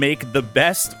would make the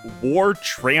best war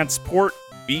transport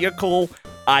vehicle,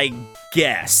 I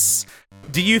guess.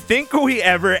 Do you think we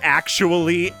ever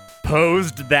actually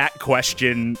posed that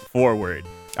question forward?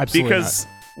 Absolutely because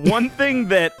one thing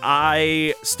that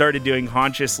I started doing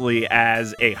consciously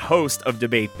as a host of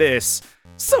Debate This,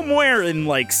 somewhere in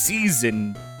like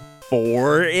season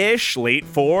 4-ish, late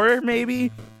 4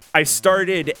 maybe, I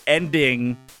started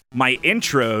ending my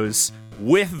intros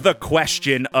with the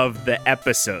question of the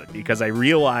episode, because I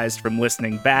realized from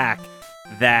listening back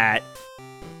that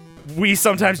we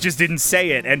sometimes just didn't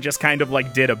say it and just kind of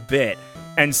like did a bit.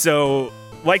 And so,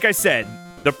 like I said,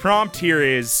 the prompt here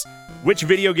is, which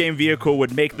video game vehicle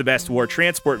would make the best war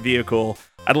transport vehicle?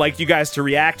 I'd like you guys to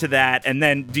react to that, and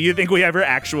then do you think we ever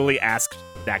actually asked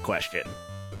that question?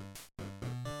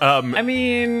 I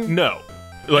mean, no.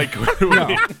 Like,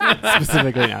 No,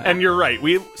 specifically not. and you're right.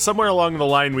 We somewhere along the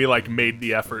line we like made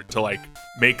the effort to like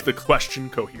make the question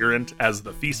coherent as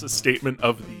the thesis statement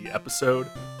of the episode,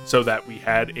 so that we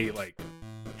had a like,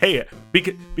 hey,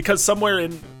 because somewhere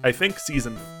in I think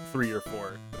season 3 or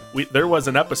 4, there was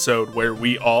an episode where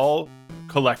we all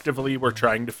collectively were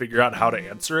trying to figure out how to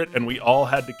answer it, and we all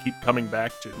had to keep coming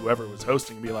back to whoever was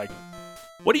hosting and be like,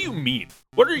 what do you mean?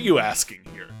 What are you asking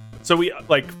here? So we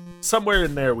like somewhere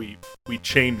in there we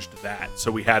changed that,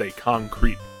 so we had a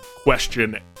concrete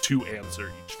question to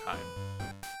answer each time.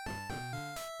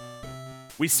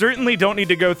 We certainly don't need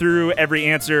to go through every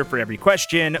answer for every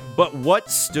question, but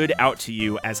what stood out to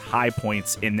you as high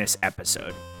points in this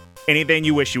episode? Anything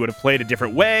you wish you would have played a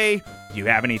different way? Do you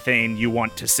have anything you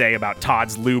want to say about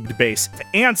Todd's lubed-based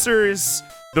answers?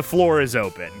 The floor is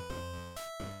open.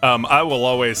 I will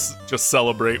always just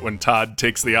celebrate when Todd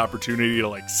takes the opportunity to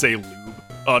like say lube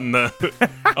on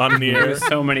the air.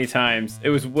 so many times. It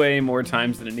was way more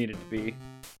times than it needed to be.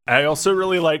 I also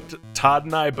really liked Todd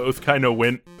and I both kind of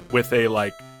went with a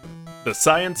like, the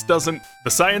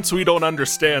science we don't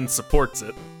understand supports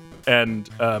it, and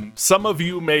some of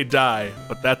you may die,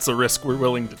 but that's a risk we're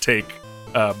willing to take.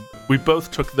 We both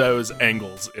took those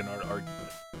angles in our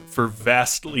argument for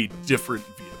vastly different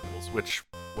vehicles, which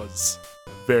was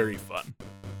very fun.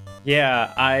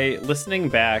 Yeah, listening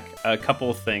back, a couple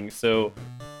of things. So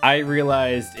I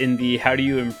realized in the how do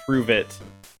you improve it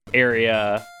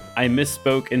area, I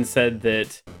misspoke and said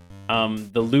that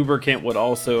the lubricant would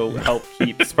also help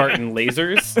keep Spartan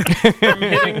lasers from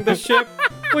hitting the ship,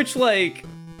 which, like,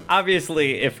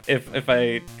 obviously, if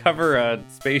I cover a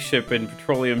spaceship in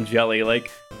petroleum jelly, like,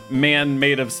 man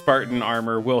made of Spartan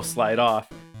armor will slide off.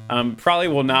 Probably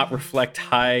will not reflect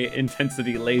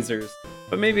high-intensity lasers,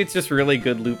 but maybe it's just really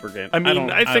good lubricant. I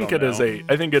mean, I think it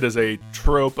is a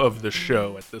trope of the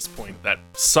show at this point that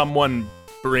someone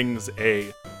brings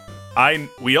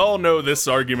we all know this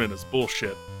argument is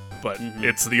bullshit, but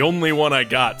it's the only one I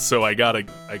got, so I gotta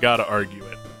argue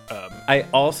it. I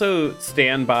also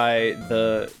stand by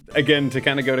again, to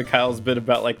kind of go to Kyle's bit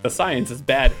about like the science is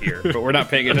bad here, but we're not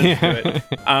paying attention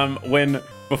to it.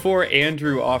 Before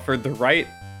Andrew offered the right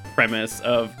premise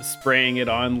of spraying it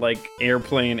on like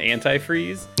airplane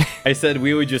antifreeze, I said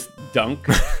we would just dunk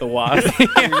the wasp.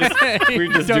 we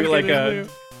would just do like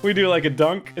We do like a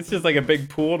dunk. It's just like a big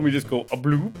pool, and we just go a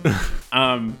bloop.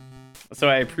 So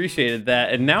I appreciated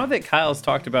that. And now that Kyle's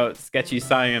talked about sketchy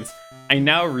science, I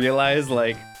now realize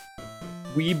like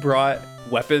we brought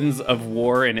weapons of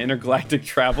war and intergalactic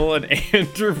travel, and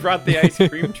Andrew brought the ice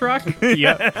cream truck.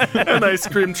 Yep. An ice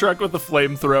cream truck with a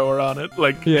flamethrower on it.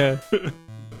 Like, Yeah.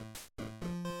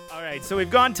 All right, so we've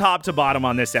gone top to bottom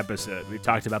on this episode. We've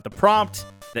talked about the prompt,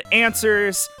 the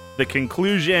answers, the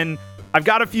conclusion. I've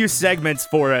got a few segments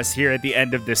for us here at the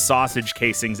end of this Sausage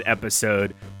Casings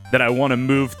episode that I want to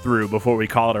move through before we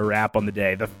call it a wrap on the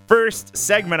day. The first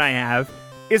segment I have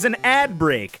is an ad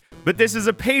break, but this is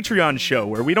a Patreon show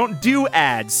where we don't do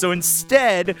ads. So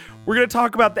instead, we're going to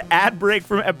talk about the ad break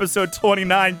from episode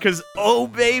 29 because, oh,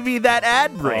 baby, that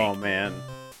ad break. Oh man,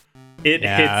 it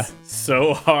Yeah. hits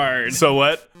so hard. so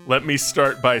let me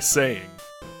start by saying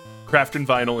Craft and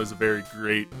Vinyl is a very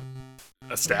great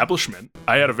establishment.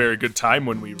 I had a very good time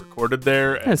when we recorded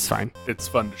there. And That's fine. it's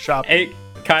fun to shop. Hey,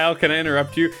 Kyle, can I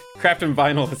interrupt you? Craft and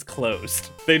Vinyl is closed.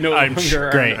 They no I'm longer sure.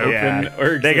 are Great, open yeah.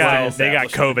 or They got existing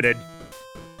COVIDed.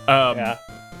 Yeah.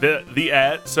 The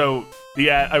ad. So the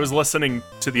ad. I was listening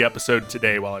to the episode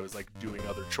today while I was like doing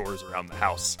other chores around the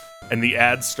house, and the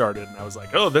ad started, and I was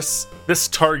like, "Oh, this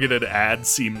targeted ad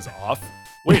seems off."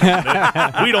 Wait a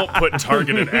minute, we don't put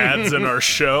targeted ads in our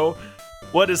show.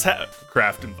 What is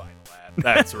Craft and Vinyl ad?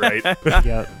 That's right.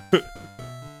 Yep.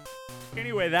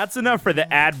 Anyway, that's enough for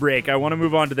the ad break. I want to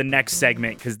move on to the next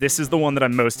segment because this is the one that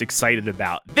I'm most excited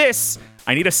about. This,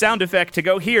 I need a sound effect to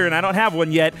go here, and I don't have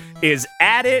one yet, is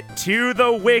Add It to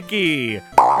the Wiki.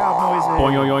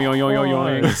 Boing, yoing, yoing, yoing,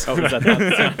 yoing, yoing. Oh, is that not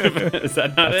the sound of it? Is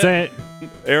that not That's it? it.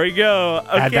 There we go.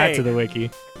 Okay. Add that to the wiki.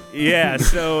 Yeah,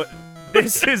 so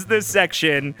this is the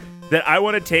section that I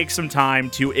want to take some time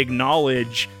to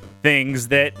acknowledge things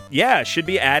that, yeah, should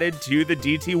be added to the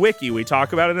DT Wiki. We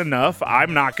talk about it enough.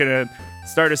 I'm not going to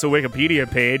start us a Wikipedia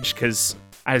page because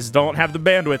I just don't have the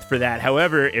bandwidth for that.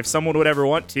 However, if someone would ever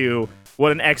want to,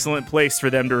 what an excellent place for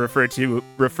them to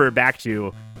refer back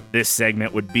to this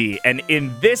segment would be. And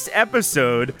in this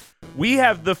episode, we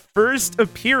have the first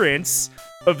appearance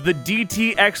of the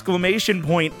DT exclamation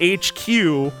point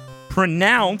HQ,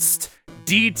 pronounced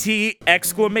DT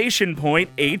exclamation point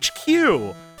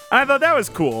HQ. I thought that was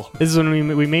cool. This is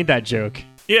when we made that joke.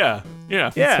 Yeah.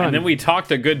 Yeah. And then we talked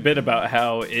a good bit about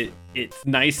how it's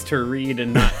nice to read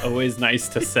and not always nice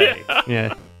to say.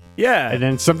 Yeah. Yeah. And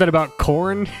then something about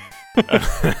corn.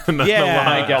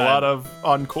 Yeah. a lot of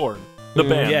on corn. The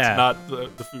band, Yeah. not the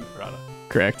food product.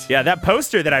 Correct. Yeah, that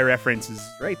poster that I reference is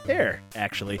right there,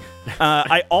 actually.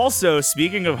 I also,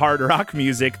 speaking of hard rock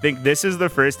music, think this is the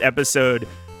first episode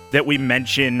that we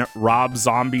mention Rob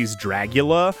Zombie's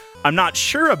Dragula. I'm not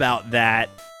sure about that,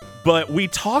 but we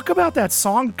talk about that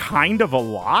song kind of a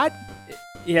lot.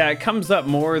 Yeah, it comes up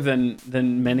more than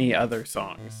many other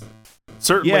songs.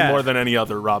 Certainly Yeah. more than any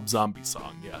other Rob Zombie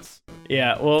song, yes.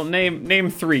 Yeah, well, name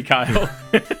three, Kyle.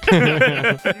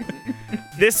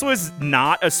 This was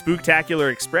not a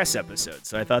Spooktacular Express episode,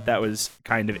 so I thought that was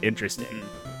kind of interesting.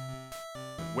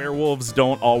 Werewolves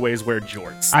don't always wear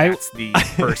jorts. That's the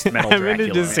first metal I'm Dracula. going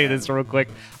to just say this real quick.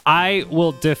 I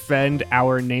will defend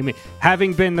our naming.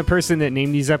 Having been the person that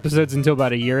named these episodes until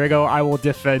about a year ago, I will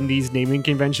defend these naming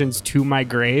conventions to my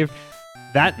grave.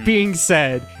 That being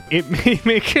said, it may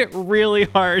make it really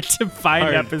hard to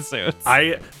find episodes.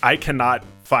 I cannot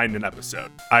find an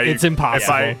episode. It's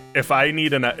impossible. If I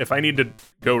need to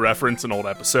go reference an old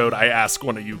episode, I ask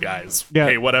one of you guys. Yeah.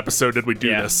 Hey, what episode did we do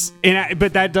this?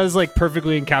 But that does like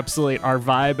perfectly encapsulate our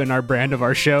vibe and our brand of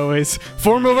our show is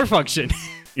form over function.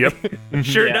 Yep.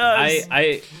 Sure Yeah,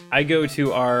 does. I go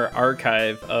to our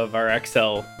archive of our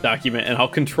Excel document and I'll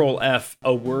Control F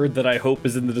a word that I hope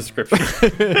is in the description.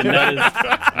 And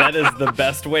that is the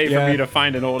best way for Yeah. me to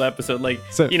find an old episode. Like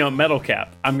So- Metal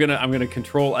Cap. I'm gonna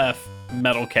Control F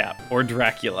Metal Cap or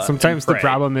Dracula. Sometimes the Pray.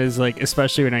 problem is like,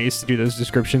 especially when I used to do those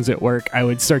descriptions at work, I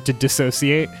would start to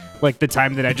dissociate. Like the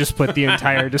time that I just put the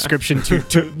entire description to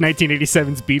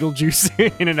 1987's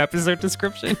Beetlejuice in an episode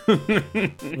description.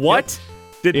 What?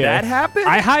 Did Yeah. that happen?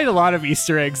 I hide a lot of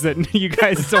Easter eggs that you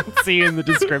guys don't see in the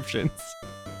descriptions.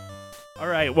 All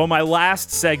right. Well, my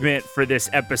last segment for this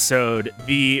episode,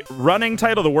 the running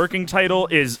title, the working title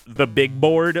is The Big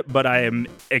Board, but I am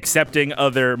accepting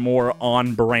other more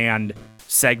on-brand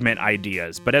segment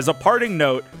ideas. But as a parting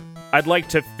note, I'd like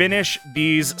to finish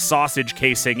these sausage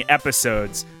casing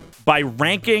episodes by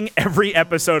ranking every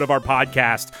episode of our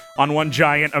podcast on one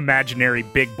giant imaginary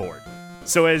big board.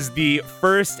 So as the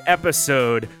first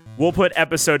episode, we'll put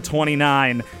episode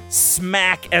 29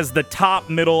 smack as the top,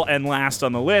 middle, and last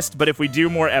on the list. But if we do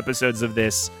more episodes of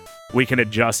this, we can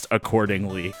adjust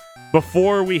accordingly.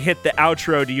 before we hit the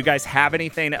outro, do you guys have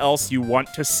anything else you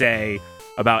want to say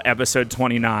about episode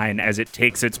 29 as it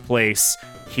takes its place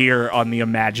here on the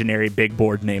imaginary big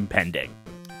board named Pending?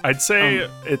 I'd say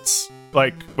it's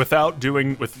like with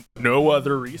no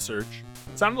other research,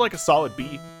 it sounded like a solid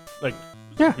beat. Like,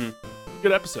 Yeah.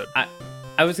 good episode.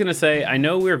 I was gonna say, I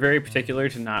know we're very particular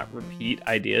to not repeat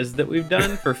ideas that we've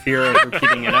done for fear of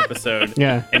repeating an episode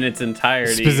Yeah. in its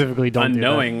entirety, Specifically don't do that.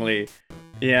 unknowingly.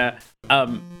 Yeah.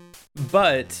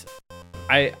 But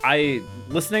I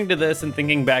listening to this and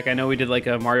thinking back, I know we did like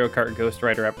a Mario Kart Ghost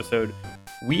Rider episode.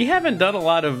 We haven't done a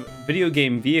lot of video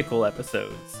game vehicle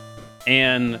episodes,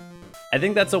 and I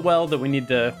think that's a well that we need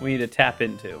to tap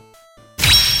into.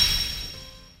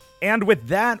 And with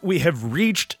that, we have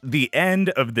reached the end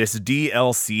of this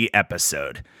DLC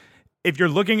episode. If you're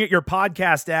looking at your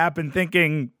podcast app and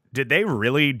thinking, did they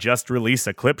really just release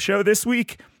a clip show this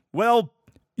week? Well,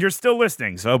 you're still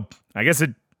listening, so I guess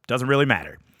it doesn't really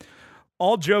matter.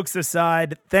 All jokes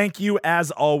aside, thank you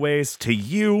as always to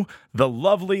you, the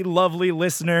lovely, lovely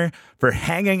listener, for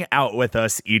hanging out with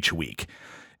us each week.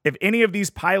 If any of these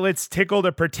pilots tickled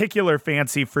a particular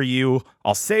fancy for you,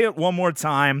 I'll say it one more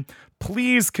time.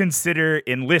 Please consider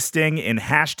enlisting in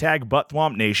hashtag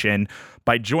ButtThwompNation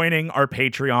by joining our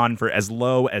Patreon for as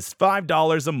low as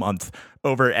 $5 a month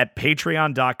over at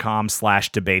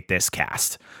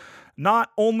patreon.com/debatethiscast. Not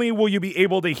only will you be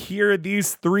able to hear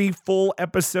these 3 full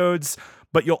episodes,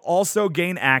 but you'll also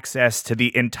gain access to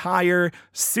the entire,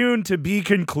 soon-to-be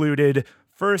concluded,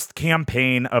 first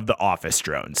campaign of the Office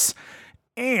Drones.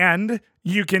 And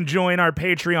you can join our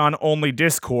Patreon-only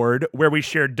Discord, where we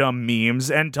share dumb memes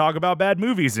and talk about bad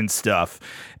movies and stuff.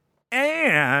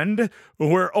 And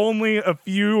we're only a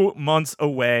few months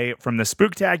away from the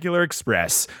Spooktacular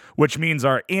Express, which means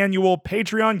our annual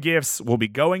Patreon gifts will be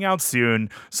going out soon,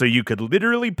 so you could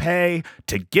literally pay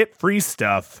to get free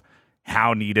stuff.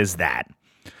 How neat is that?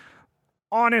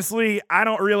 Honestly, I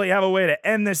don't really have a way to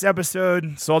end this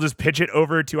episode, so I'll just pitch it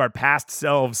over to our past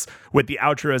selves with the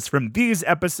outros from these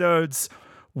episodes.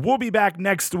 We'll be back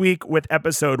next week with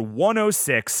episode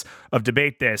 106 of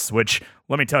Debate This, which,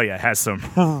 let me tell you, has some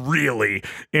really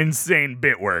insane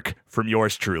bit work from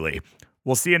yours truly.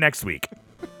 We'll see you next week.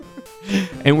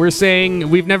 And we're saying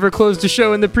we've never closed a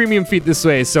show in the premium feed this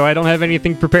way, so I don't have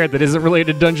anything prepared that isn't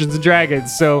related to Dungeons and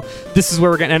Dragons. So this is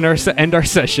where we're going to end our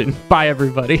session. Bye,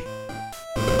 everybody.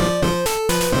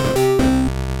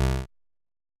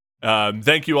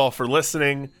 Thank you all for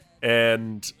listening,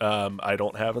 and I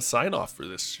don't have a sign off for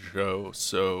this show,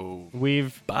 so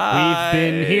We've Bye.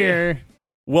 been here.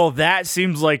 Well, that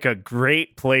seems like a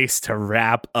great place to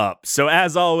wrap up. So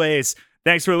as always,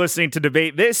 thanks for listening to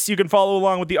Debate This. You can follow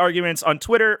along with the arguments on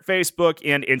Twitter, Facebook,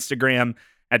 and Instagram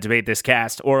at Debate This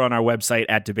Cast, or on our website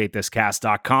at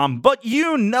debatethiscast.com. But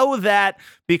you know that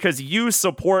because you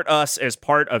support us as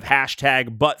part of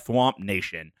hashtag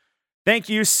ButtThwompNation. Thank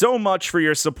you so much for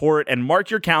your support, and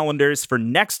mark your calendars for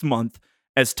next month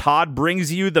as Todd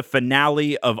brings you the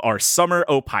finale of our Summer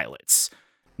O Pilots.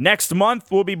 Next month,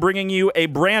 we'll be bringing you a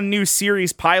brand new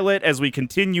series pilot as we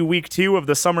continue week 2 of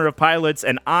the Summer of Pilots,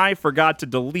 and I forgot to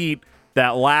delete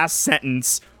that last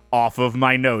sentence off of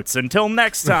my notes. Until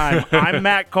next time, I'm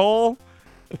Matt Cole.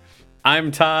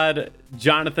 I'm Todd,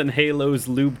 Jonathan Halo's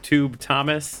Lube Tube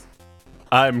Thomas.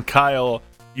 I'm Kyle.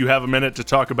 You have a minute to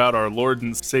talk about our Lord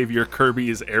and Savior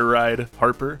Kirby's air ride,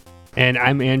 Harper. And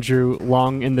I'm Andrew,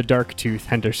 long in the dark tooth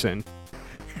Henderson.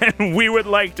 And we would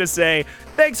like to say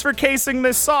thanks for casing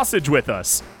this sausage with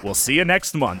us. We'll see you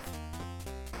next month.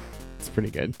 It's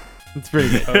pretty good. It's pretty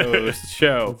good. Post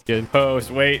show. Good. Post.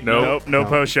 Wait. Nope. Nope, no No.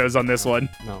 post shows on this one.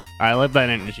 No, I love that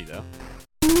energy though.